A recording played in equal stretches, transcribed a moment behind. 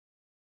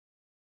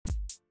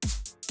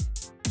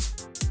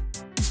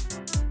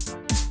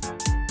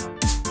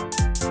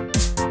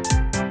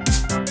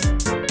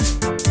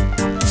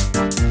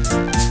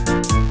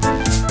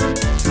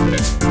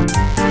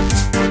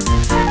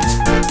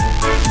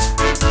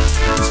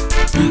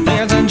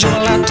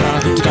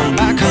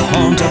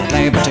want to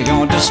play, but to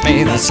your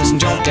dismay, this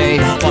isn't your day.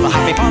 For the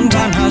happy fun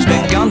time has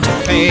begun to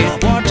fade.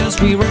 What as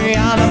we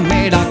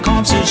reanimate our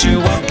corpses you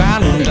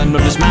abandoned or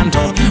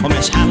dismantled or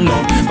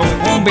mishandled, but we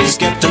won't be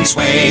skipped and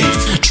swayed.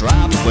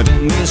 Trapped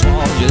within these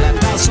walls, you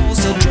let our souls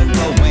to drift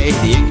away.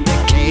 The ink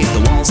decay,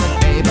 the walls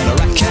at bay, but a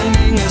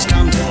reckoning has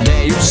come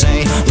today. You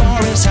say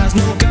Loris has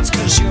no guts,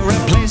 cause you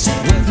replace it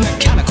with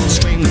mechanical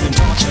strings and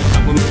torture.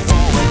 But we move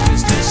forward,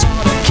 this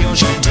disorder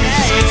kills your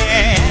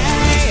day.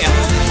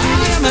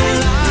 I am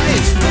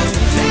alive,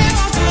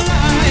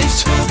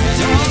 immortalized.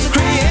 You're the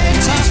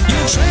creator, you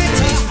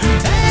traitor.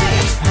 Hey,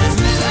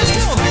 there's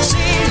no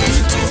vaccine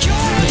to cure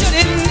what you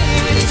didn't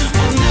need.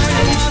 Oh, now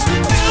you must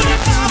build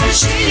up a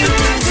machine. You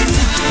die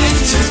tonight.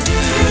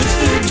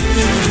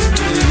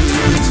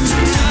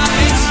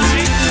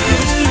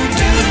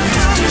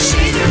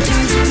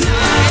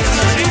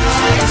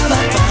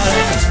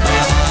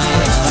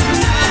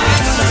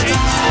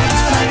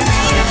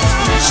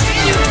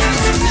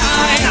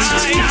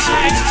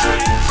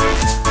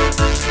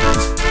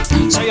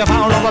 So you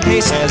found all the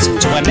pieces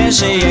to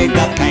initiate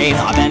the pain.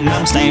 Our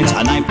venom stains,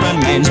 a knife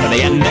remains, but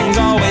the ending's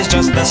always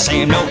just the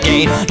same. No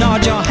gain.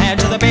 Nod your head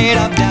to the beat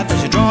of death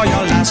as you draw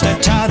your last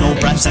eternal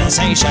breath.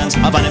 Sensations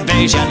of an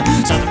invasion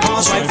start to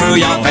pass right through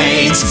your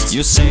veins.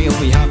 You say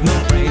we have no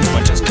brains,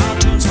 we're just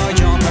cartoons for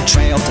your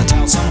betrayal. To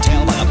tell some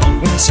tale by a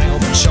boat and sail,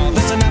 but sure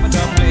this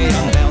inevitably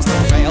unveils the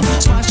fail.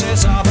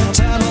 Splashes of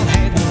eternal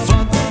hate will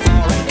flood the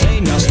floor and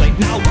clean your slate.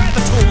 Now we're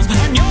the tools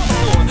and you're the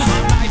fool.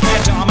 Our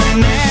nightmare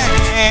dominates.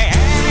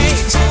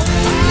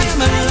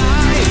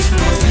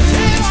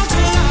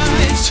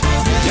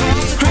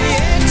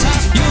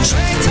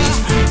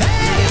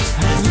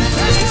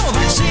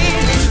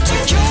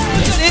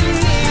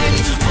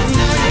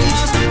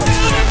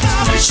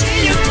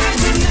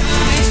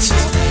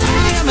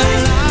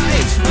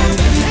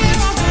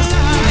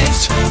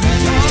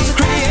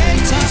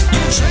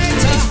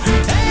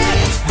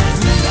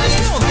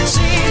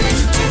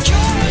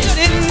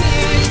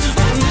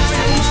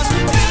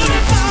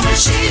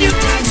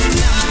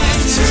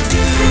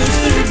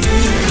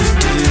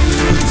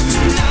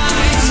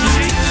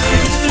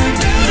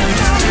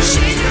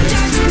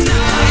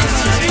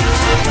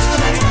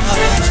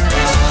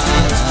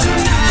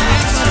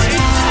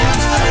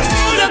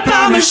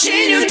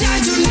 Machine, you die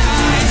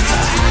tonight.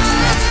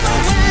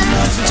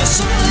 Your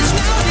soul is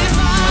now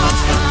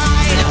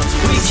divine.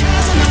 We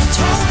can't not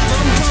hold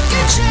from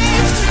broken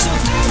chains. So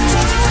don't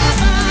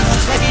forever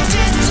like he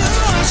did to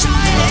a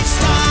shining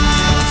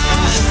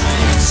star.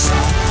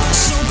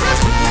 So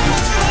prepare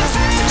for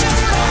revenge of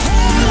a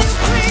whole new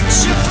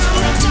creature from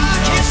the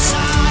darkest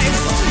side.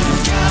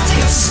 God,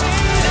 you say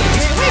that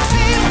here we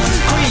feel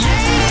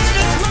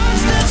created as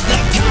monsters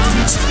that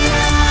come to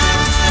life.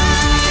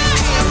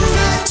 Come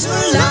back to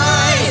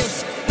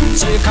life.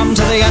 So you come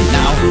to the end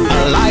now,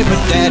 alive but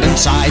dead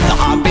inside. The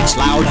heartbeat's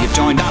loud, you've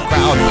joined our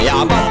crowd. We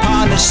are but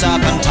punished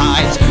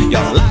serpentines.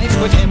 Your life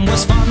with him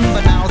was fun,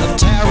 but now the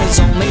terror's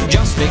only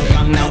just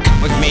begun. Now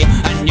come with me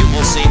and you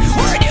will